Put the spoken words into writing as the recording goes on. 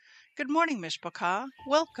Good morning, Mishpachah.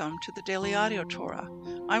 Welcome to the Daily Audio Torah.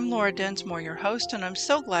 I'm Laura Densmore, your host, and I'm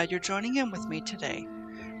so glad you're joining in with me today.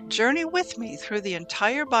 Journey with me through the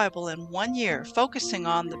entire Bible in 1 year, focusing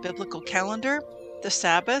on the biblical calendar, the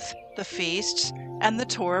Sabbath, the feasts, and the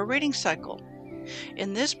Torah reading cycle.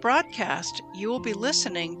 In this broadcast, you will be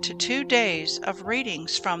listening to 2 days of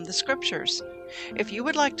readings from the Scriptures. If you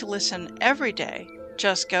would like to listen every day,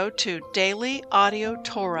 just go to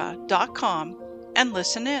dailyaudiotorah.com and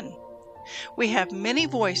listen in. We have many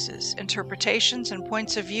voices, interpretations, and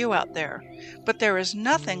points of view out there, but there is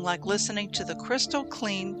nothing like listening to the crystal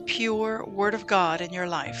clean, pure Word of God in your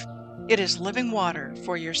life. It is living water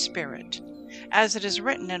for your spirit. As it is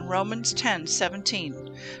written in Romans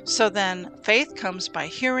 10:17, so then faith comes by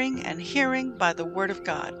hearing, and hearing by the Word of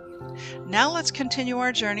God. Now let's continue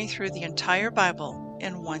our journey through the entire Bible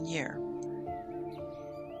in 1 year.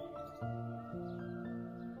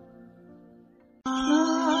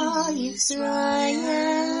 Israel,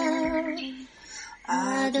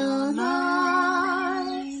 Adonai,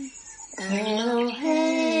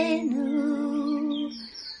 Eloheinu,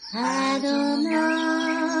 Adonai,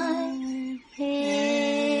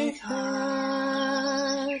 Echad,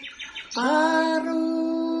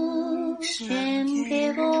 Baruch Shem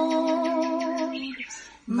Kevod,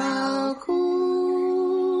 Malkuto,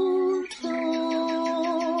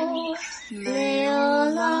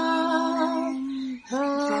 Leolam.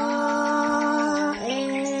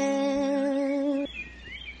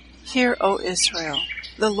 Hear, O Israel,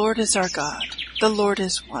 the Lord is our God, the Lord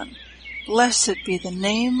is one. Blessed be the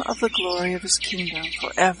name of the glory of his kingdom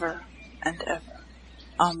forever and ever.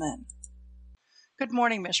 Amen. Good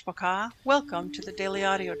morning, Mishpachah. Welcome to the Daily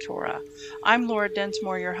Audio Torah. I'm Laura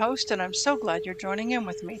Densmore, your host, and I'm so glad you're joining in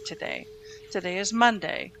with me today. Today is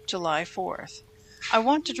Monday, July 4th. I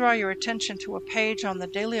want to draw your attention to a page on the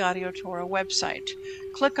Daily Audio Torah website.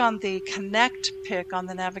 Click on the Connect pick on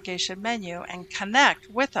the navigation menu and connect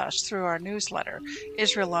with us through our newsletter,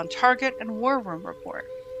 Israel on Target and War Room Report.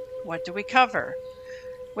 What do we cover?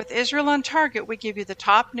 With Israel on Target, we give you the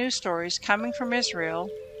top news stories coming from Israel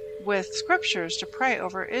with scriptures to pray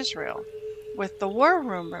over Israel. With the War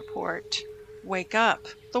Room Report, wake up.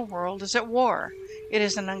 The world is at war. It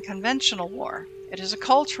is an unconventional war. It is a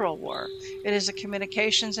cultural war. It is a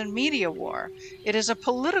communications and media war. It is a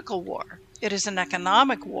political war. It is an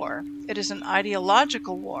economic war. It is an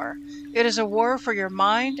ideological war. It is a war for your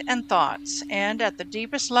mind and thoughts. And at the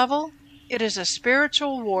deepest level, it is a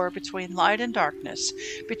spiritual war between light and darkness,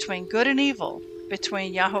 between good and evil,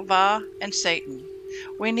 between Yahovah and Satan.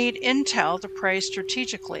 We need intel to pray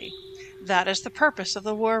strategically. That is the purpose of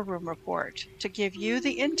the War Room Report, to give you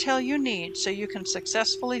the intel you need so you can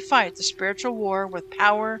successfully fight the spiritual war with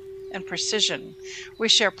power and precision. We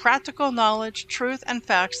share practical knowledge, truth, and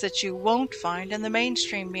facts that you won't find in the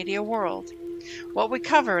mainstream media world. What we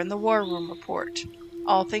cover in the War Room Report: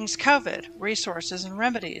 all things COVID, resources and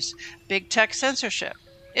remedies, big tech censorship,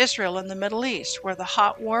 Israel and the Middle East, where the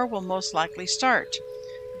hot war will most likely start,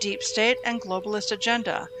 deep state and globalist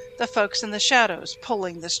agenda, the folks in the shadows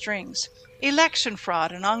pulling the strings, election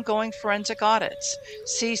fraud and ongoing forensic audits,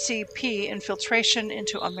 CCP infiltration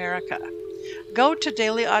into America. Go to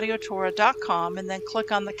dailyaudiotorah.com and then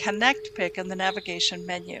click on the Connect pick in the navigation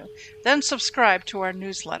menu. Then subscribe to our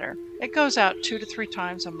newsletter. It goes out 2 to 3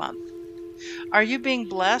 times a month. Are you being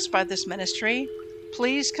blessed by this ministry?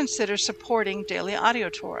 Please consider supporting Daily Audio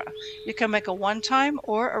Torah. You can make a one-time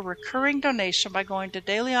or a recurring donation by going to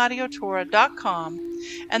dailyaudiotorah.com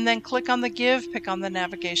and then click on the Give pick on the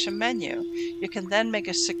navigation menu. You can then make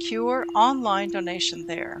a secure online donation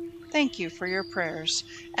there. Thank you for your prayers,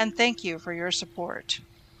 and thank you for your support.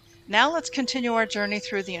 Now let's continue our journey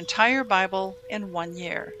through the entire Bible in 1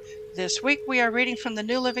 year. This week we are reading from the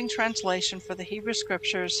New Living Translation for the Hebrew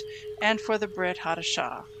Scriptures and for the Brit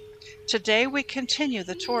Hadashah. Today we continue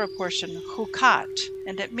the Torah portion, Chukat,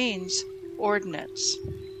 and it means ordinance.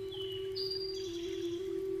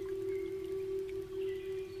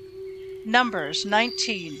 Numbers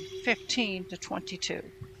 19:15-22.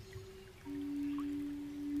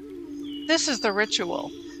 This is the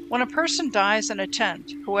ritual. When a person dies in a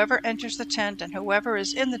tent, whoever enters the tent and whoever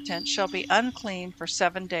is in the tent shall be unclean for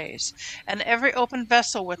 7 days, and every open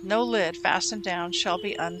vessel with no lid fastened down shall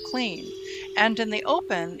be unclean. And in the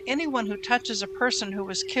open, anyone who touches a person who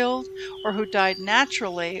was killed or who died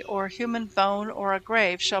naturally, or a human bone or a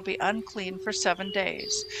grave, shall be unclean for 7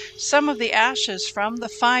 days. Some of the ashes from the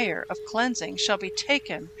fire of cleansing shall be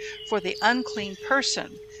taken for the unclean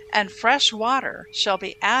person, and fresh water shall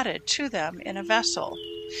be added to them in a vessel.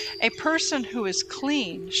 A person who is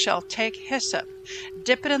clean shall take hyssop,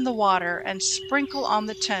 dip it in the water, and sprinkle on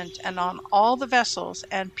the tent and on all the vessels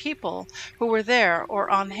and people who were there, or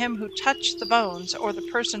on him who touched the bones, or the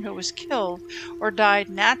person who was killed or died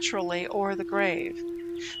naturally, or the grave.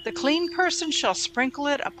 The clean person shall sprinkle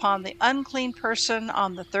it upon the unclean person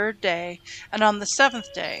on the 3rd day, and on the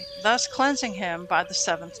 7th day, thus cleansing him by the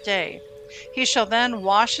 7th day. He shall then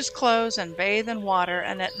wash his clothes and bathe in water,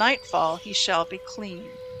 and at nightfall he shall be clean.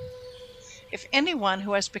 If anyone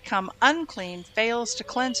who has become unclean fails to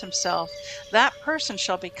cleanse himself, that person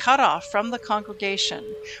shall be cut off from the congregation,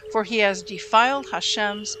 for he has defiled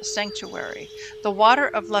Hashem's sanctuary. The water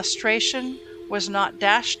of lustration was not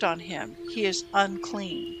dashed on him. He is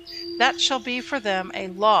unclean. That shall be for them a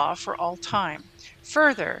law for all time.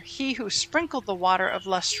 Further, he who sprinkled the water of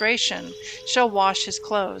lustration shall wash his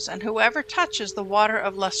clothes, and whoever touches the water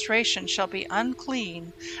of lustration shall be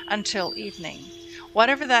unclean until evening.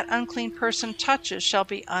 Whatever that unclean person touches shall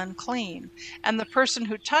be unclean, and the person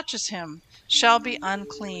who touches him shall be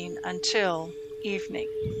unclean until evening.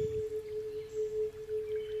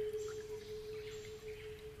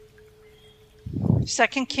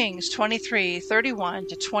 Second Kings 23:31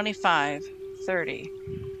 to 25:30.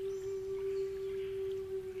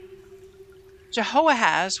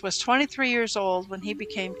 Jehoahaz was 23 years old when he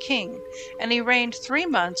became king, and he reigned 3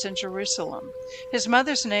 months in Jerusalem. His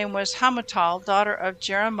mother's name was Hamutal, daughter of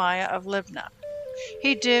Jeremiah of Libnah.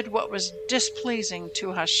 He did what was displeasing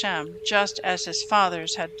to Hashem, just as his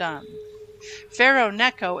fathers had done. Pharaoh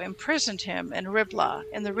Necho imprisoned him in Riblah,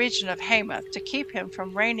 in the region of Hamath, to keep him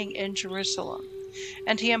from reigning in Jerusalem.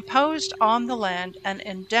 And he imposed on the land an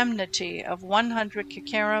indemnity of 100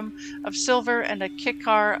 kikarim of silver and a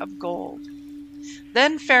kikar of gold.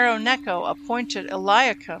 Then Pharaoh Necho appointed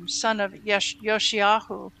Eliakim, son of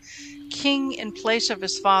Yoshiahu, king in place of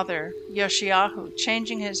his father Yoshiahu,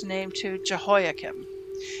 changing his name to Jehoiakim.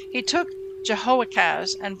 He took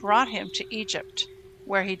Jehoahaz and brought him to Egypt,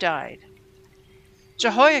 where he died.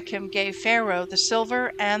 Jehoiakim gave Pharaoh the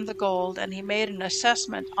silver and the gold, and he made an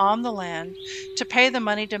assessment on the land to pay the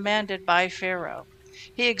money demanded by Pharaoh.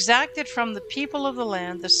 He exacted from the people of the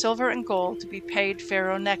land the silver and gold to be paid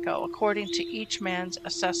Pharaoh Necho, according to each man's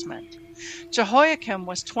assessment. Jehoiakim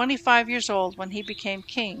was 25 years old when he became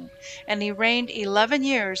king, and he reigned 11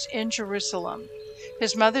 years in Jerusalem.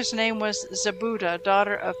 His mother's name was Zebudah,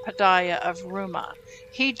 daughter of Pedaiah of Rumah.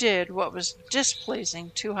 He did what was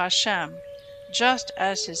displeasing to Hashem, just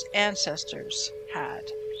as his ancestors had.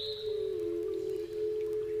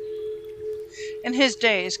 In his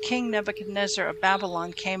days, King Nebuchadnezzar of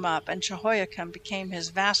Babylon came up, and Jehoiakim became his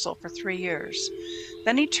vassal for 3 years.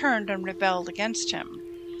 Then he turned and rebelled against him.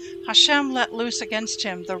 Hashem let loose against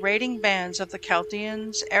him the raiding bands of the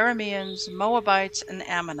Chaldeans, Arameans, Moabites, and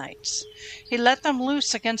Ammonites. He let them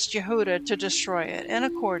loose against Yehudah to destroy it, in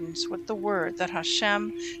accordance with the word that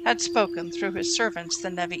Hashem had spoken through his servants the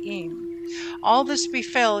Nevi'im. All this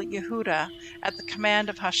befell Yehudah at the command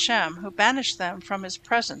of Hashem, who banished them from his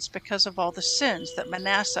presence because of all the sins that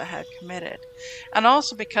Manasseh had committed, and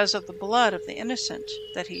also because of the blood of the innocent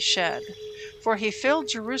that he shed. For he filled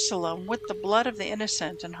Jerusalem with the blood of the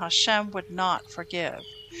innocent, and Hashem would not forgive.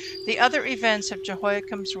 The other events of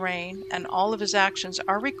Jehoiakim's reign and all of his actions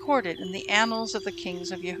are recorded in the annals of the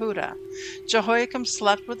kings of Yehudah. Jehoiakim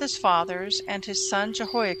slept with his fathers, and his son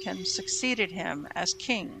Jehoiakim succeeded him as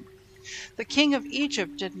king. The king of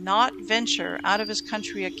Egypt did not venture out of his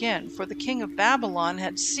country again, for the king of Babylon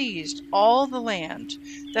had seized all the land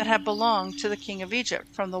that had belonged to the king of Egypt,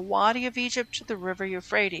 from the Wadi of Egypt to the river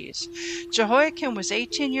Euphrates. Jehoiakim was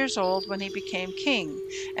 18 years old when he became king,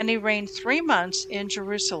 and he reigned 3 months in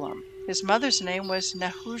Jerusalem. His mother's name was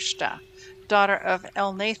Nehushta, daughter of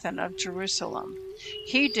Elnathan of Jerusalem.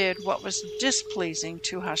 He did what was displeasing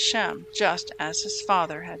to Hashem, just as his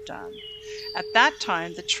father had done. At that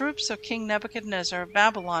time, the troops of King Nebuchadnezzar of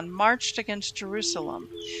Babylon marched against Jerusalem,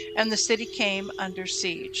 and the city came under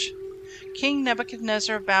siege. King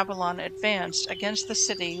Nebuchadnezzar of Babylon advanced against the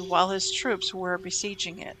city while his troops were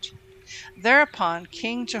besieging it. Thereupon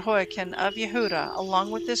King Jehoiakim of Yehudah,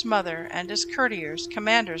 along with his mother and his courtiers,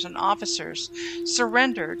 commanders, and officers,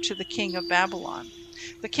 surrendered to the king of Babylon.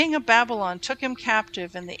 The king of Babylon took him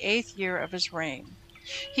captive in the 8th year of his reign.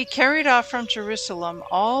 He carried off from Jerusalem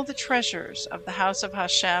all the treasures of the house of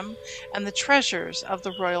Hashem and the treasures of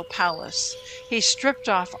the royal palace. He stripped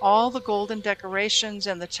off all the golden decorations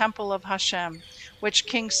in the temple of Hashem, which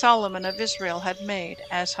King Solomon of Israel had made,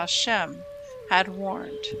 as Hashem had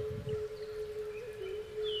warned.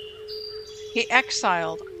 He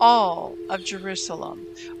exiled all of Jerusalem,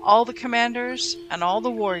 all the commanders and all the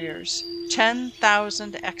warriors,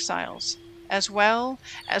 10,000 exiles, as well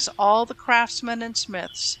as all the craftsmen and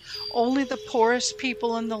smiths. Only the poorest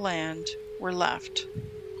people in the land were left.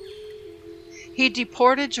 He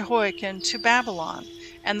deported Jehoiakim to Babylon,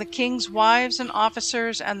 and the king's wives and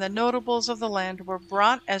officers and the notables of the land were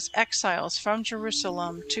brought as exiles from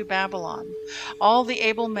Jerusalem to Babylon, all the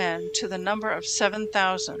able men to the number of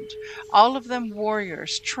 7,000, all of them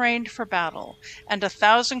warriors trained for battle, and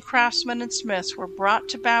 1,000 craftsmen and smiths were brought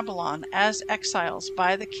to Babylon as exiles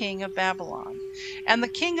by the king of Babylon. And the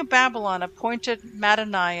king of Babylon appointed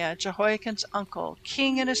Mattaniah, Jehoiakim's uncle,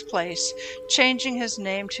 king in his place, changing his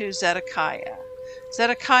name to Zedekiah.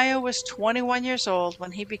 Zedekiah was 21 years old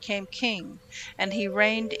when he became king, and he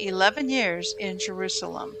reigned 11 years in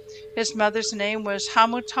Jerusalem. His mother's name was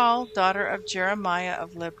Hamutal, daughter of Jeremiah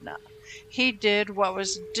of Libnah. He did what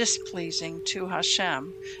was displeasing to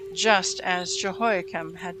Hashem, just as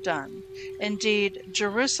Jehoiakim had done. Indeed,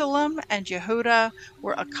 Jerusalem and Yehudah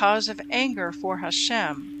were a cause of anger for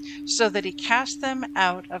Hashem, so that he cast them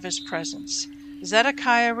out of his presence.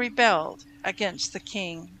 Zedekiah rebelled against the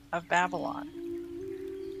king of Babylon.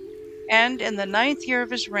 And in the 9th year of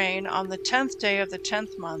his reign, on the 10th day of the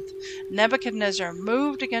 10th month, Nebuchadnezzar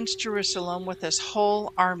moved against Jerusalem with his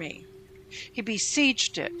whole army. He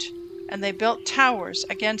besieged it, and they built towers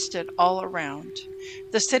against it all around.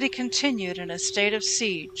 The city continued in a state of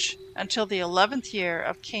siege until the 11th year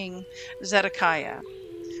of King Zedekiah.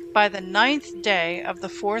 By the 9th day of the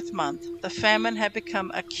 4th month, the famine had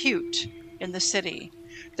become acute in the city.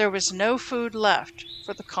 There was no food left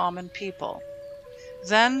for the common people.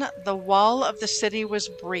 Then the wall of the city was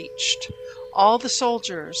breached. All the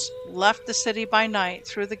soldiers left the city by night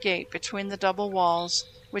through the gate between the double walls,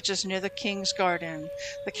 which is near the king's garden.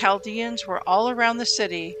 The Chaldeans were all around the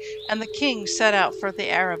city, and the king set out for the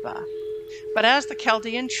Arabah. But as the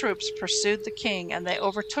Chaldean troops pursued the king, and they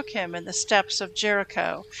overtook him in the steps of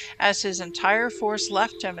Jericho, as his entire force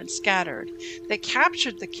left him and scattered, they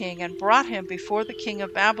captured the king and brought him before the king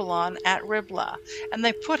of Babylon at Riblah, and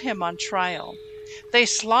they put him on trial. They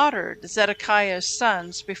slaughtered Zedekiah's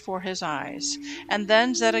sons before his eyes, and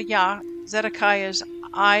then Zedekiah's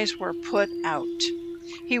eyes were put out.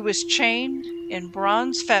 He was chained in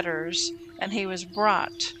bronze fetters, and he was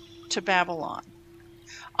brought to Babylon.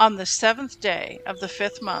 On the 7th day of the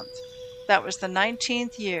 5th month, that was the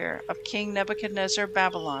 19th year of King Nebuchadnezzar of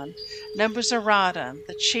Babylon, Nebuzaradan,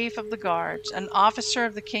 the chief of the guards, an officer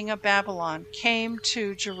of the king of Babylon, came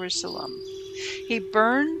to Jerusalem. He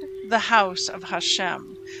burned the house of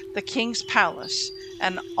Hashem, the king's palace,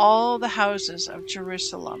 and all the houses of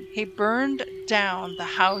Jerusalem. He burned down the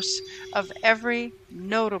house of every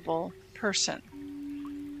notable person.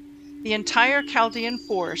 The entire Chaldean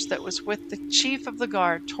force that was with the chief of the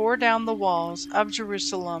guard tore down the walls of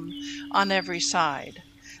Jerusalem on every side.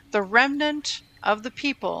 The remnant of the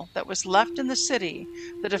people that was left in the city,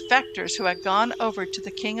 the defectors who had gone over to the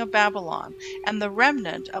king of Babylon, and the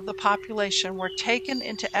remnant of the population were taken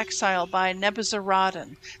into exile by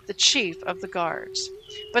Nebuzaradan, the chief of the guards.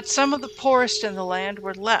 But some of the poorest in the land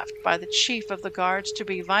were left by the chief of the guards to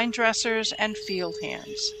be vine dressers and field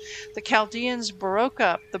hands. The Chaldeans broke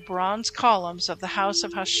up the bronze columns of the house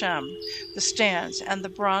of Hashem, the stands, and the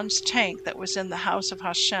bronze tank that was in the house of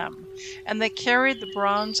Hashem, and they carried the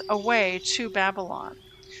bronze away to Babylon.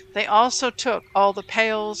 They also took all the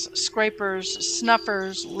pails, scrapers,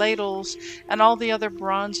 snuffers, ladles, and all the other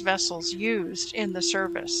bronze vessels used in the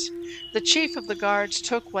service. The chief of the guards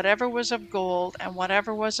took whatever was of gold and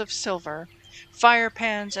whatever was of silver, fire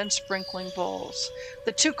pans and sprinkling bowls.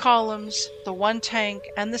 The 2 columns, the 1 tank,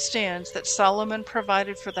 and the stands that Solomon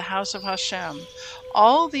provided for the house of Hashem,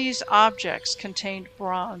 all these objects contained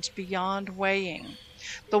bronze beyond weighing.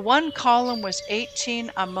 The 1 column was 18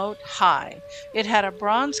 amot high. It had a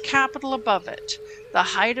bronze capital above it. The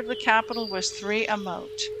height of the capital was 3 amot,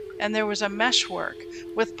 and there was a meshwork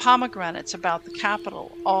with pomegranates about the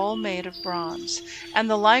capital, all made of bronze. And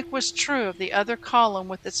the like was true of the other column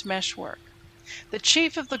with its meshwork. The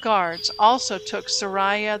chief of the guards also took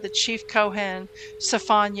Sariah, the chief Kohen,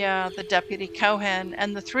 Sophoniah, the deputy Kohen,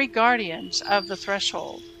 and the 3 guardians of the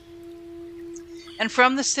threshold. And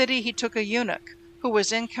from the city he took a eunuch, who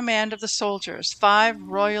was in command of the soldiers, 5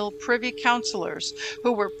 royal privy counselors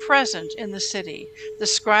who were present in the city, the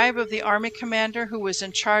scribe of the army commander who was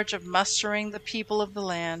in charge of mustering the people of the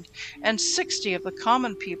land, and 60 of the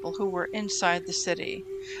common people who were inside the city.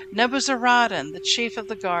 Nebuzaradan, the chief of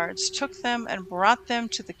the guards, took them and brought them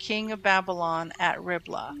to the king of Babylon at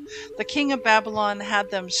Riblah. The king of Babylon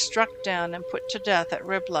had them struck down and put to death at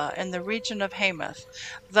Riblah in the region of Hamath.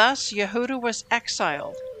 Thus Yehudah was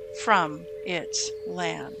exiled from its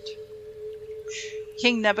land.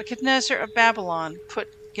 King Nebuchadnezzar of Babylon put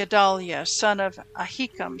Gedaliah, son of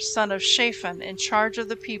Ahikam, son of Shaphan, in charge of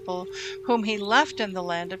the people whom he left in the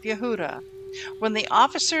land of Yehudah. When the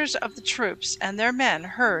officers of the troops and their men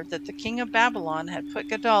heard that the king of Babylon had put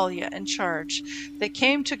Gedaliah in charge, they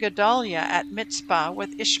came to Gedaliah at Mitzpah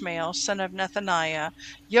with Ishmael, son of Nethaniah,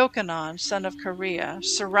 Yochanan, son of Kareah,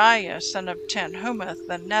 Sariah, son of Tanhumeth,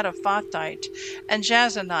 the Netophathite, and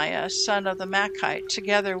Jazaniah, son of the Machite,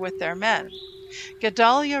 together with their men.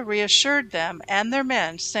 Gedaliah reassured them and their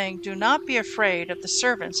men, saying, "Do not be afraid of the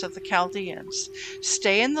servants of the Chaldeans.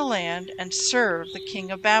 Stay in the land and serve the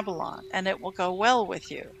king of Babylon, and it will go well with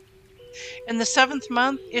you." In the 7th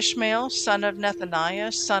month, Ishmael, son of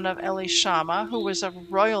Nethaniah, son of Elishama, who was of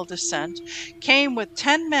royal descent, came with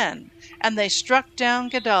 10 men, and they struck down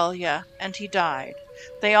Gedaliah, and he died.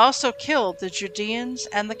 They also killed the Judeans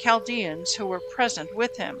and the Chaldeans who were present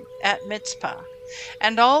with him at Mitzpah.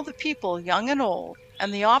 And all the people, young and old,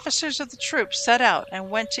 and the officers of the troops set out and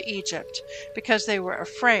went to Egypt, because they were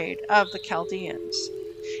afraid of the Chaldeans.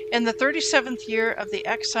 In the 37th year of the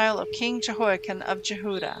exile of King Jehoiakim of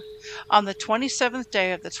Jehudah, on the 27th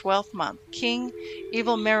day of the 12th month, King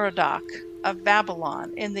Evil-Merodach of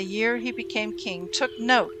Babylon, in the year he became king, took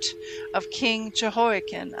note of King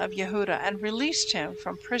Jehoiakim of Yehudah and released him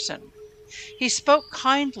from prison. He spoke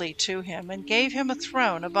kindly to him and gave him a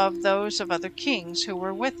throne above those of other kings who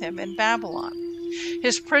were with him in Babylon.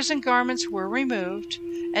 His prison garments were removed,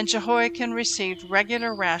 and Jehoiakim received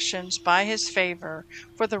regular rations by his favor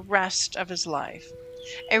for the rest of his life.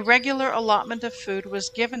 A regular allotment of food was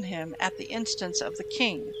given him at the instance of the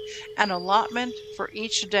king, an allotment for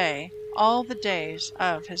each day, all the days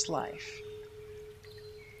of his life.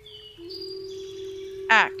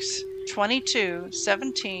 Acts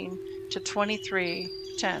 22:17 to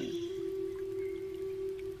 23:10.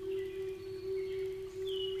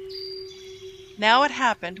 Now it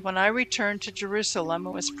happened, when I returned to Jerusalem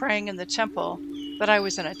and was praying in the temple, that I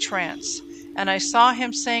was in a trance. And I saw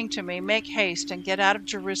him saying to me, "Make haste and get out of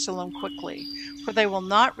Jerusalem quickly, for they will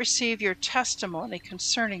not receive your testimony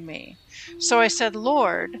concerning me." So I said,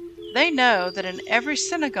 "Lord, they know that in every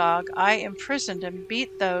synagogue I imprisoned and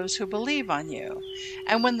beat those who believe on you.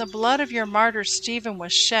 And when the blood of your martyr Stephen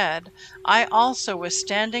was shed, I also was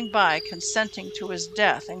standing by, consenting to his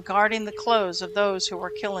death and guarding the clothes of those who were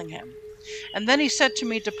killing him." And then he said to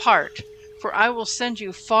me, "Depart, for I will send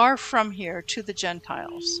you far from here to the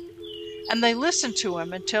Gentiles." And they listened to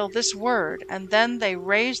him until this word, and then they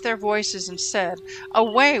raised their voices and said,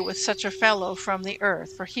 "Away with such a fellow from the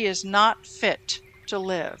earth, for he is not fit to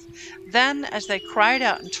live." Then, as they cried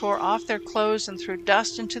out and tore off their clothes and threw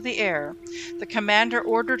dust into the air, the commander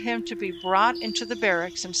ordered him to be brought into the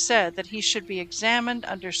barracks and said that he should be examined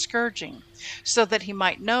under scourging, so that he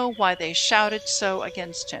might know why they shouted so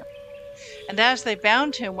against him. And as they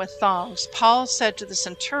bound him with thongs, Paul said to the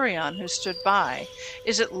centurion who stood by,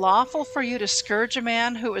 "Is it lawful for you to scourge a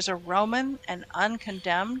man who is a Roman and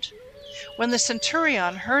uncondemned?" When the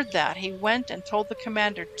centurion heard that, he went and told the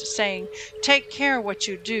commander, saying, "Take care what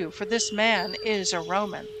you do, for this man is a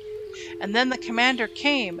Roman." And then the commander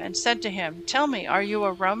came and said to him, "Tell me, are you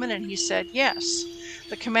a Roman?" And he said, "Yes."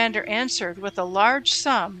 The commander answered, "With a large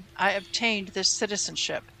sum I obtained this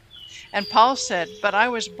citizenship." And Paul said, "But I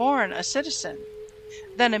was born a citizen."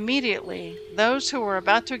 Then immediately those who were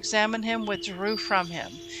about to examine him withdrew from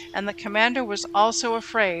him, and the commander was also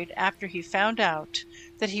afraid after he found out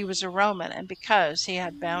that he was a Roman, and because he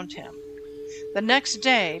had bound him. The next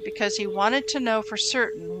day, because he wanted to know for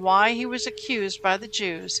certain why he was accused by the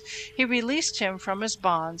Jews, he released him from his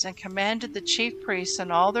bonds and commanded the chief priests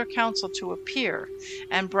and all their council to appear,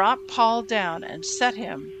 and brought Paul down and set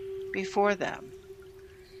him before them.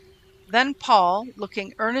 Then Paul,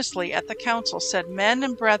 looking earnestly at the council, said, "Men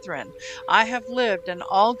and brethren, I have lived in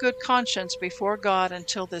all good conscience before God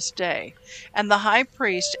until this day." And the high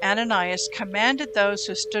priest Ananias commanded those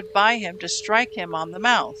who stood by him to strike him on the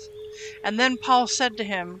mouth. And then Paul said to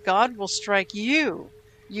him, "God will strike you,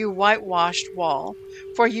 you whitewashed wall,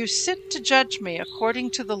 for you sit to judge me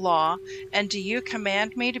according to the law, and do you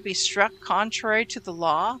command me to be struck contrary to the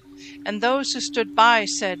law?" And those who stood by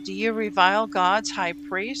said, "Do you revile God's high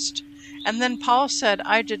priest?" And then Paul said,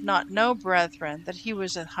 "I did not know, brethren, that he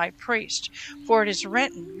was a high priest, for it is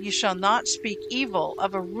written, 'You shall not speak evil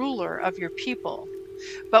of a ruler of your people.'"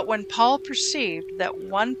 But when Paul perceived that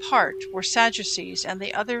one part were Sadducees and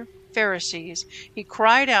the other Pharisees, he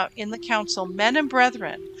cried out in the council, "Men and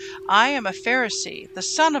brethren, I am a Pharisee, the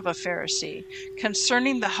son of a Pharisee.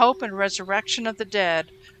 Concerning the hope and resurrection of the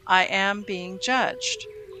dead, I am being judged."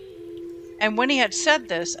 And when he had said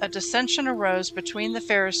this, a dissension arose between the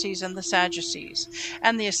Pharisees and the Sadducees,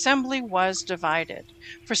 and the assembly was divided.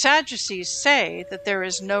 For Sadducees say that there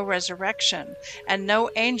is no resurrection, and no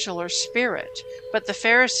angel or spirit, but the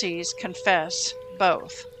Pharisees confess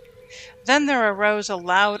both. Then there arose a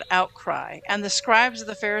loud outcry, and the scribes of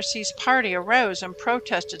the Pharisees' party arose and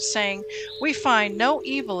protested, saying, "We find no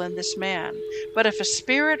evil in this man, but if a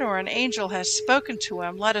spirit or an angel has spoken to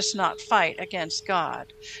him, let us not fight against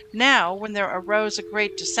God." Now, when there arose a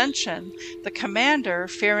great dissension, the commander,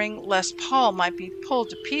 fearing lest Paul might be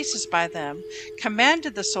pulled to pieces by them,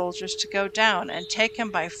 commanded the soldiers to go down and take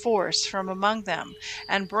him by force from among them,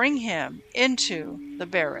 and bring him into the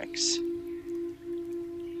barracks.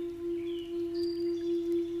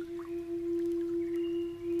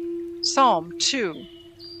 Psalm 2,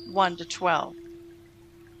 1-12.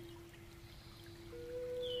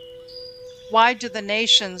 Why do the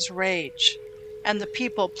nations rage, and the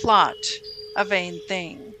people plot a vain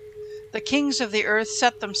thing? The kings of the earth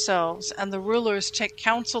set themselves, and the rulers take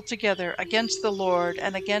counsel together against the Lord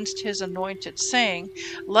and against his anointed, saying,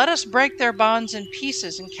 "Let us break their bonds in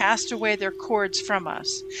pieces and cast away their cords from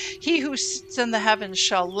us." He who sits in the heavens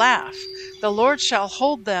shall laugh. The Lord shall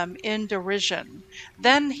hold them in derision.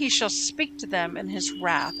 Then he shall speak to them in his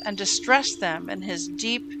wrath and distress them in his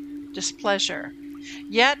deep displeasure.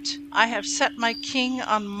 Yet I have set my king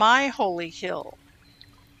on my holy hill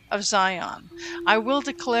of Zion. I will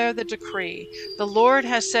declare the decree. The Lord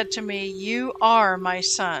has said to me, "You are my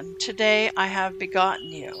son. Today I have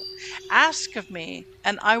begotten you." Ask of me,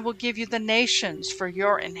 and I will give you the nations for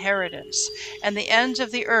your inheritance, and the ends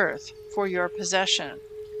of the earth for your possession.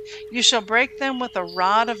 You shall break them with a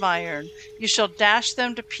rod of iron. You shall dash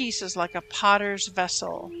them to pieces like a potter's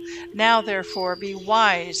vessel. Now, therefore, be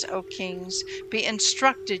wise, O kings. Be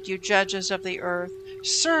instructed, you judges of the earth.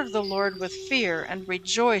 Serve the Lord with fear and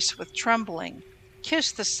rejoice with trembling.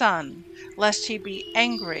 Kiss the Son, lest he be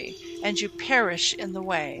angry and you perish in the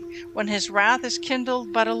way, when his wrath is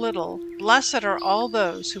kindled but a little. Blessed are all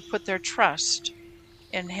those who put their trust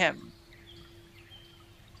in him.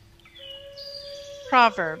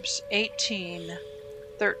 Proverbs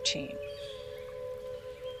 18:13.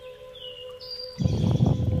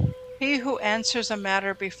 He who answers a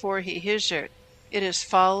matter before he hears it, it is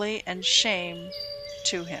folly and shame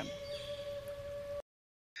to him.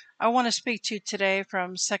 I want to speak to you today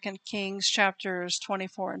from 2 Kings chapters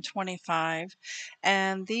 24 and 25.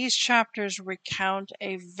 And these chapters recount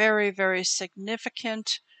a very, very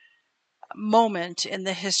significant moment in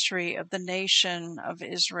the history of the nation of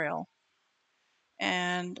Israel.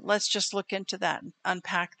 And let's just look into that and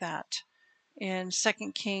unpack that. In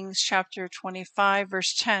 2 Kings chapter 25,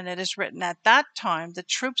 verse 10, it is written, "At that time the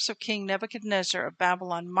troops of King Nebuchadnezzar of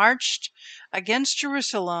Babylon marched against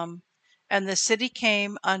Jerusalem, and the city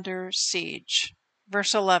came under siege."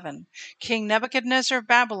 Verse 11, King Nebuchadnezzar of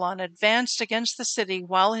Babylon advanced against the city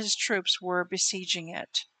while his troops were besieging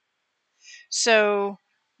it. So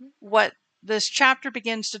what this chapter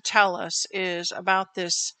begins to tell us is about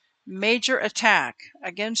this major attack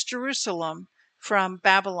against Jerusalem from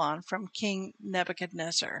Babylon, from King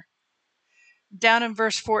Nebuchadnezzar. Down in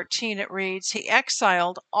verse 14 it reads, "He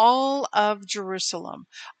exiled all of Jerusalem,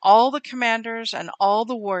 all the commanders and all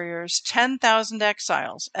the warriors, 10,000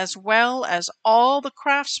 exiles, as well as all the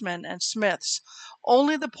craftsmen and smiths.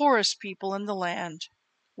 Only the poorest people in the land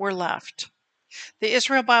were left." The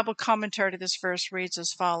Israel Bible commentary to this verse reads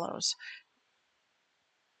as follows.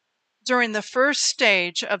 During the first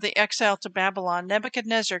stage of the exile to Babylon,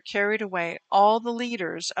 Nebuchadnezzar carried away all the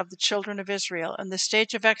leaders of the children of Israel in the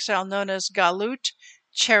stage of exile known as Galut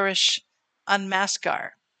Cherish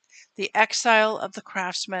Unmaskar, the exile of the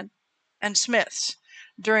craftsmen and smiths.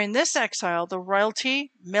 During this exile, the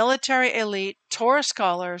royalty, military elite, Torah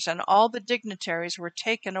scholars, and all the dignitaries were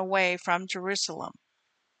taken away from Jerusalem.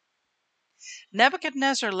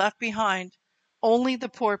 Nebuchadnezzar left behind only the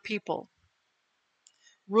poor people,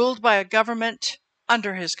 ruled by a government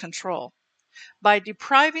under his control. By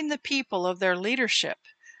depriving the people of their leadership,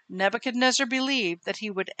 Nebuchadnezzar believed that he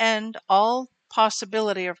would end all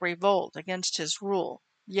possibility of revolt against his rule.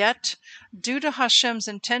 Yet, due to Hashem's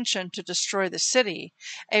intention to destroy the city,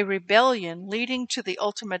 a rebellion leading to the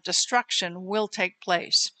ultimate destruction will take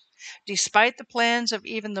place. Despite the plans of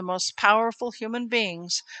even the most powerful human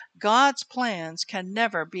beings, God's plans can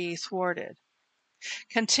never be thwarted.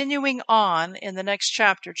 Continuing on in the next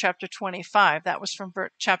chapter, chapter 25, that was from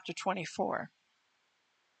chapter 24.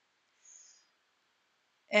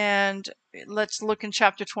 And let's look in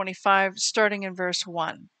chapter 25, starting in verse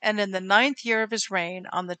 1. And in the 9th year of his reign,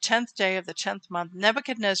 on the 10th day of the 10th month,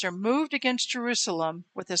 Nebuchadnezzar moved against Jerusalem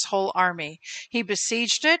with his whole army. He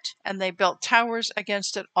besieged it, and they built towers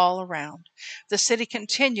against it all around. The city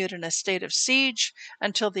continued in a state of siege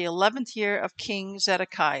until the 11th year of King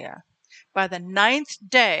Zedekiah. By the 9th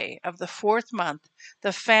day of the 4th month,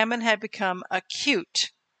 the famine had become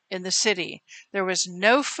acute in the city. There was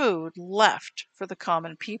no food left for the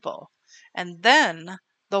common people. And then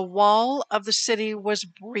the wall of the city was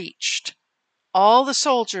breached. All the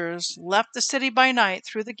soldiers left the city by night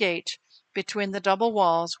through the gate between the double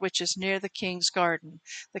walls, which is near the king's garden.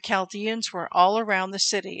 The Chaldeans were all around the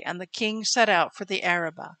city, and the king set out for the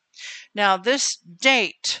Arabah. Now, this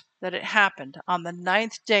date that it happened on the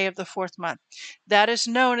 9th day of the 4th month, that is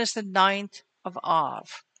known as the 9th of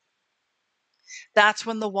Av. That's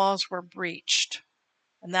when the walls were breached.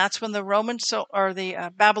 And that's when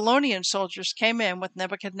the Babylonian soldiers came in with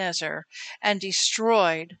Nebuchadnezzar and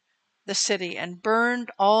destroyed the city and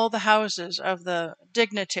burned all the houses of the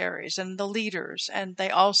dignitaries and the leaders, and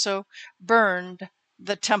they also burned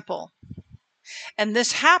the temple. And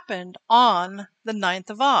this happened on the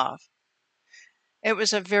 9th of Av. It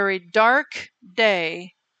was a very dark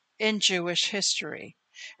day in Jewish history.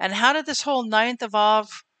 And how did this whole 9th of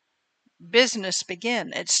Av business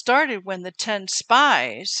begin? It started when the 10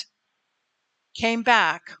 spies came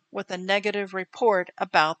back with a negative report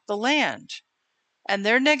about the land. And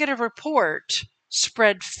their negative report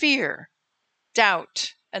spread fear,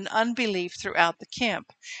 doubt, and unbelief throughout the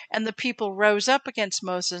camp. And the people rose up against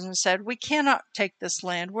Moses and said, "We cannot take this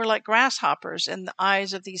land. We're like grasshoppers in the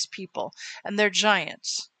eyes of these people, and they're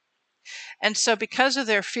giants." And so because of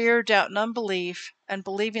their fear, doubt, and unbelief, and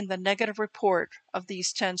believing the negative report of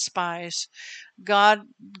these 10 spies,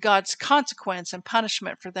 God's consequence and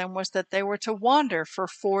punishment for them was that they were to wander for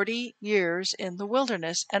 40 years in the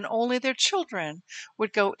wilderness, and only their children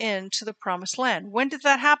would go into the promised land. When did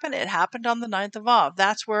that happen? It happened on the 9th of Av.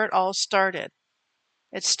 That's where it all started.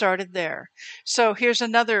 It started there. So here's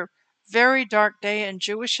another very dark day in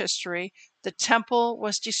Jewish history. The temple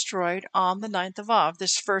was destroyed on the 9th of Av,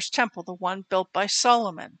 this first temple, the one built by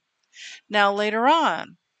Solomon. Now later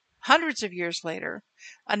on, hundreds of years later,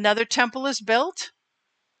 another temple is built.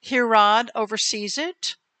 Herod oversees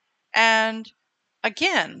it. And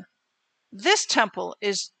again, this temple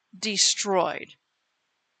is destroyed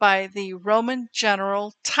by the Roman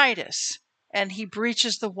general Titus. And he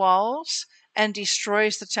breaches the walls and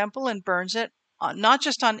destroys the temple and burns it, not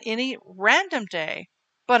just on any random day,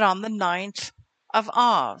 but on the 9th of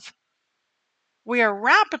Av. We are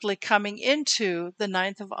rapidly coming into the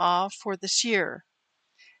 9th of Av for this year.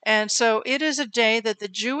 And so it is a day that the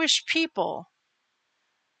Jewish people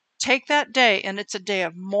take that day, and it's a day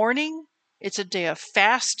of mourning, it's a day of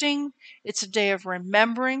fasting, it's a day of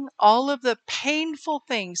remembering all of the painful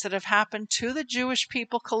things that have happened to the Jewish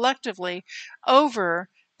people collectively over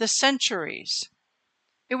the centuries.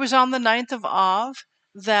 It was on the 9th of Av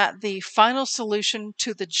that the final solution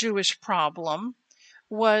to the Jewish problem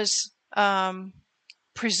was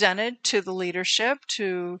presented to the leadership,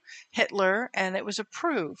 to Hitler, and it was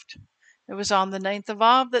approved. It was on the 9th of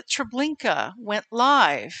Av that Treblinka went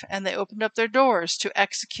live, and they opened up their doors to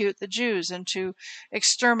execute the Jews and to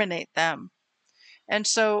exterminate them. And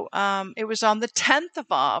so it was on the 10th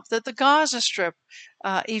of Av that the Gaza Strip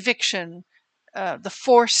eviction, the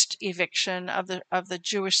forced eviction of the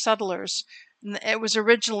Jewish settlers, it was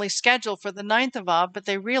originally scheduled for the 9th of Av, but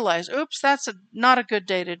they realized, oops, that's not a good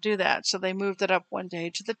day to do that. So they moved it up one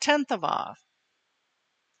day to the 10th of Av.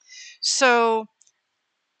 So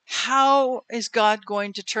how is God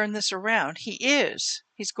going to turn this around? He is.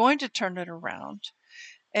 He's going to turn it around.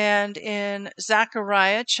 And in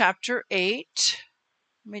Zechariah chapter 8,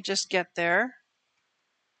 let me just get there.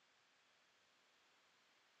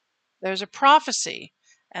 There's a prophecy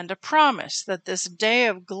and a promise that this day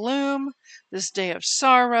of gloom, this day of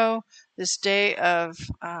sorrow, this day of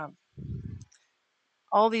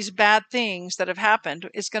all these bad things that have happened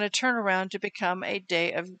is going to turn around to become a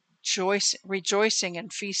day of rejoicing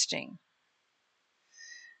and feasting.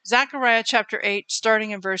 Zechariah chapter 8,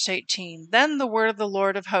 starting in verse 18. Then the word of the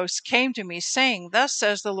Lord of hosts came to me, saying, Thus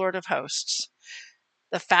says the Lord of hosts,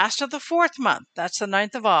 the fast of the 4th month, that's the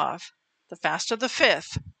 9th of Av, the fast of the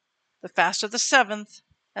 5th, the fast of the 7th,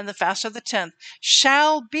 and the fast of the 10th,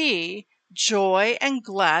 shall be joy and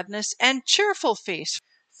gladness and cheerful feast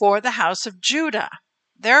for the house of Judah.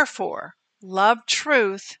 Therefore, love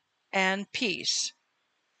truth and peace.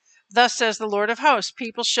 Thus says the Lord of hosts,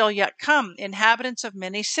 people shall yet come, inhabitants of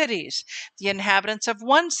many cities. The inhabitants of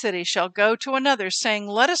one city shall go to another, saying,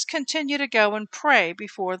 let us continue to go and pray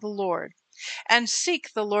before the Lord, and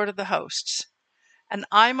seek the Lord of the hosts. And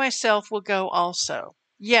I myself will go also.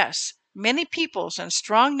 Yes, many peoples and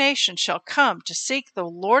strong nations shall come to seek the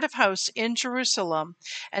Lord of hosts in Jerusalem,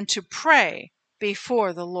 and to pray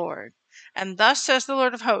before the Lord. And thus says the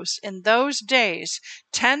Lord of hosts, in those days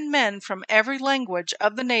 10 men from every language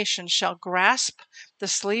of the nation shall grasp the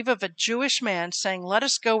sleeve of a Jewish man, saying, let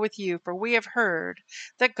us go with you, for we have heard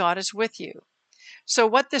that God is with you. So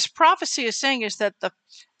what this prophecy is saying is that the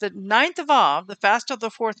 9th of Av, the fast of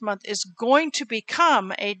the 4th month, is going to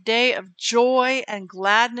become a day of joy and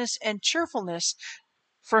gladness and cheerfulness.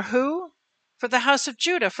 For who? For the house of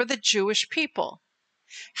Judah, for the Jewish people.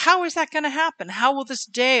 How is that going to happen? How will this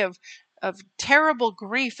day of terrible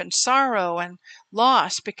grief and sorrow and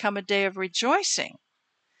loss become a day of rejoicing?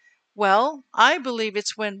 Well, I believe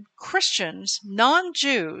it's when Christians,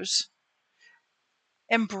 non-Jews,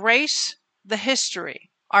 embrace the history,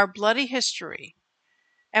 our bloody history,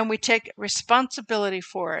 and we take responsibility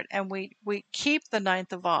for it, and we keep the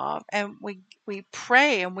 9th of Av, and we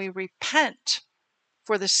pray and we repent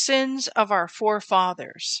for the sins of our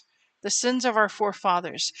forefathers. The sins of our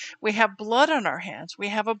forefathers. We have blood on our hands. We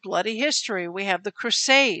have a bloody history. We have the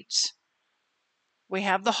Crusades. We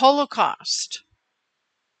have the Holocaust.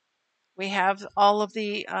 We have all of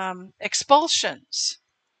the expulsions.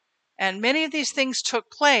 And many of these things took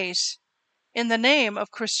place in the name of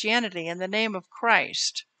Christianity, in the name of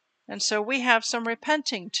Christ. And so we have some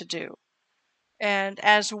repenting to do. And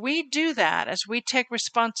as we do that, as we take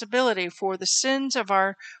responsibility for the sins of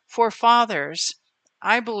our forefathers,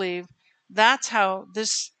 I believe that's how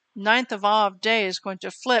this 9th of Av day is going to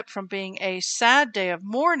flip from being a sad day of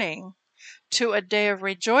mourning to a day of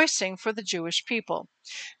rejoicing for the Jewish people.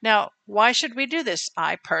 Now, why should we do this?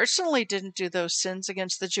 I personally didn't do those sins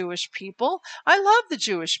against the Jewish people. I love the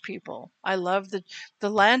Jewish people. I love the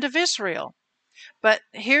land of Israel. But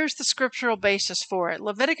here's the scriptural basis for it.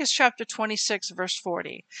 Leviticus chapter 26, verse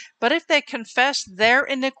 40. But if they confess their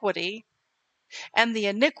iniquity and the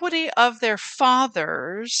iniquity of their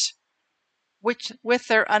fathers, which with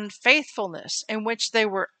their unfaithfulness, in which they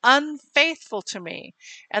were unfaithful to me,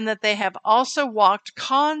 and that they have also walked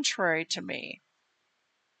contrary to me,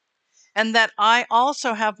 and that I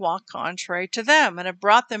also have walked contrary to them, and have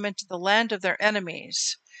brought them into the land of their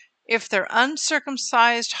enemies. If their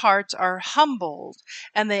uncircumcised hearts are humbled,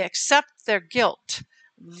 and they accept their guilt,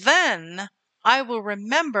 then I will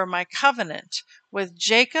remember my covenant with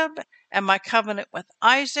Jacob, and my covenant with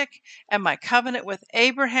Isaac, and my covenant with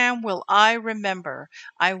Abraham will I remember.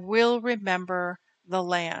 I will remember the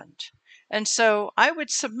land. And so I would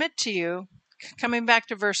submit to you, coming back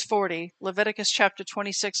to verse 40, Leviticus chapter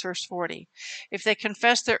 26, verse 40, if they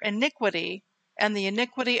confess their iniquity and the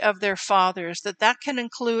iniquity of their fathers, that can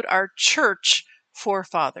include our church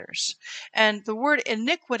forefathers. And the word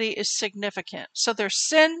iniquity is significant. So there's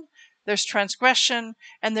sin, there's transgression,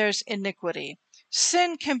 and there's iniquity.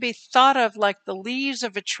 Sin can be thought of like the leaves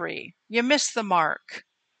of a tree. You missed the mark.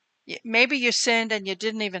 Maybe you sinned and you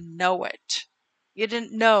didn't even know it. You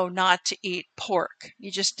didn't know not to eat pork.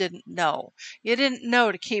 You just didn't know. You didn't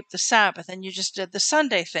know to keep the Sabbath, and you just did the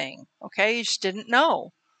Sunday thing. Okay, you just didn't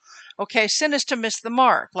know. Okay, sin is to miss the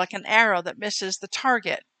mark, like an arrow that misses the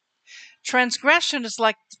target. Transgression is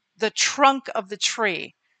like the trunk of the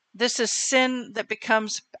tree. This is sin that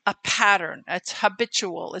becomes a pattern. It's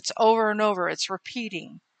habitual. It's over and over. It's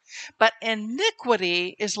repeating. But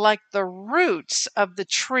iniquity is like the roots of the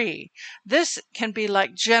tree. This can be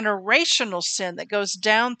like generational sin that goes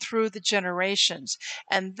down through the generations.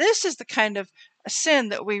 And this is the kind of sin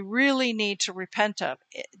that we really need to repent of,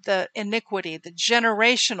 the iniquity, the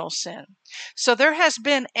generational sin. So there has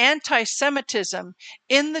been anti-Semitism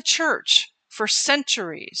in the church for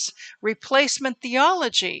centuries, replacement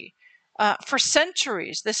theology for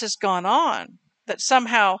centuries. This has gone on, that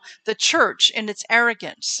somehow the church in its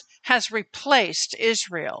arrogance has replaced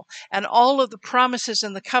Israel, and all of the promises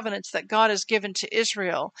and the covenants that God has given to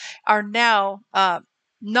Israel are now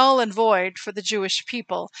null and void for the Jewish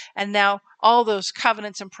people, and now all those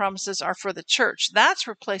covenants and promises are for the church. That's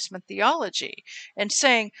replacement theology, and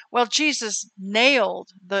saying, well, Jesus nailed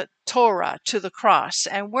the Torah to the cross,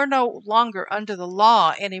 and we're no longer under the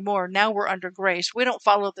law anymore. Now we're under grace. We don't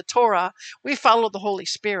follow the Torah. We follow the Holy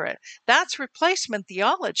Spirit. That's replacement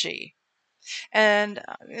theology. And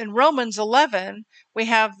in Romans 11, we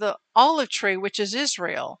have the olive tree, which is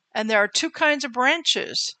Israel. And there are two kinds of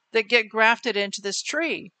branches that get grafted into this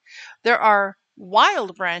tree. There are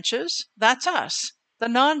wild branches, that's us, the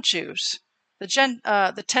non-Jews.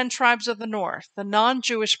 the 10 tribes of the north, the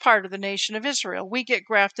non-Jewish part of the nation of Israel. We get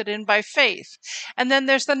grafted in by faith. And then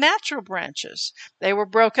there's the natural branches. They were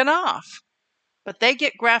broken off, but they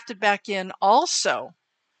get grafted back in also.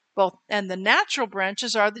 And the natural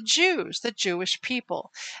branches are the Jews, the Jewish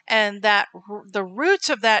people. And the roots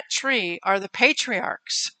of that tree are the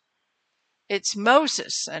patriarchs. It's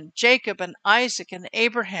Moses and Jacob and Isaac and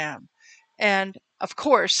Abraham. And of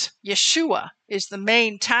course, Yeshua is the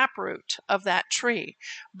main taproot of that tree.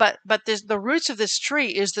 But the roots of this tree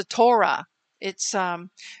is the Torah. And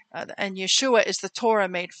Yeshua is the Torah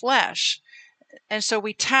made flesh. And so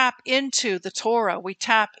we tap into the Torah. We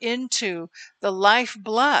tap into the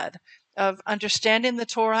lifeblood of understanding the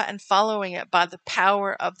Torah and following it by the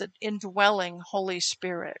power of the indwelling Holy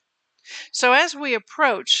Spirit. So as we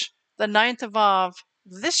approach the 9th of Av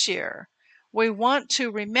this year, we want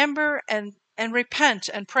to remember and repent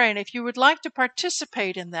and pray. And if you would like to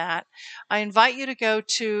participate in that, I invite you to go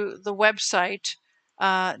to the website,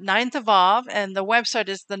 9th of Av, and the website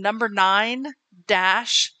is the number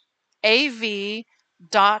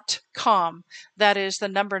 9-av.com. That is the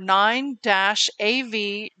number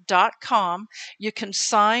 9-av.com. You can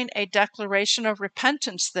sign a declaration of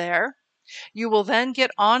repentance there. You will then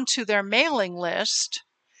get onto their mailing list,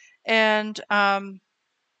 and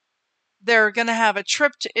they're going to have a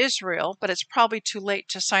trip to Israel, but it's probably too late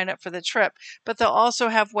to sign up for the trip. But they'll also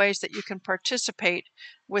have ways that you can participate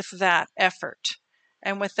with that effort.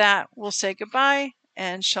 And with that, we'll say goodbye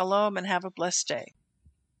and shalom and have a blessed day.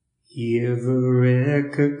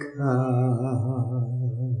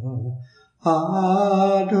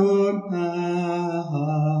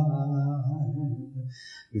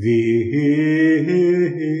 Vish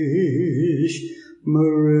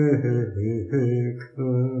Mareka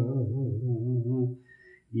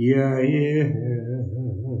Yair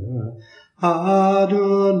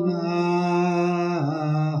Adonai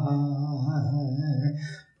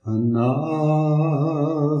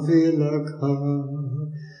Panavilaka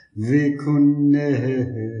Vikuneka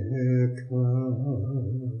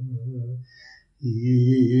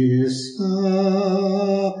Isa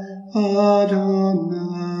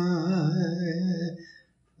Adonai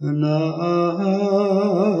Panav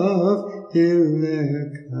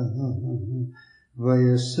Ileka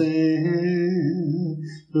Vayasem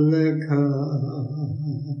Leka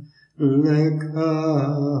Leka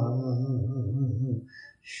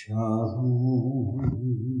Shalom.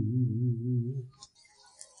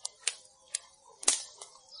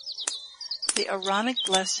 The Aaronic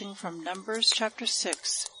blessing from Numbers chapter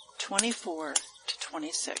 6, 24 to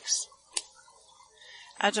 26.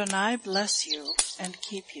 Adonai bless you and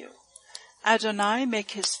keep you. Adonai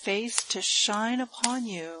make his face to shine upon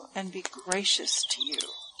you and be gracious to you.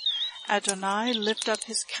 Adonai lift up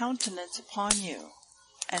his countenance upon you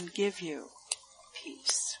and give you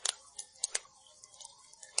peace.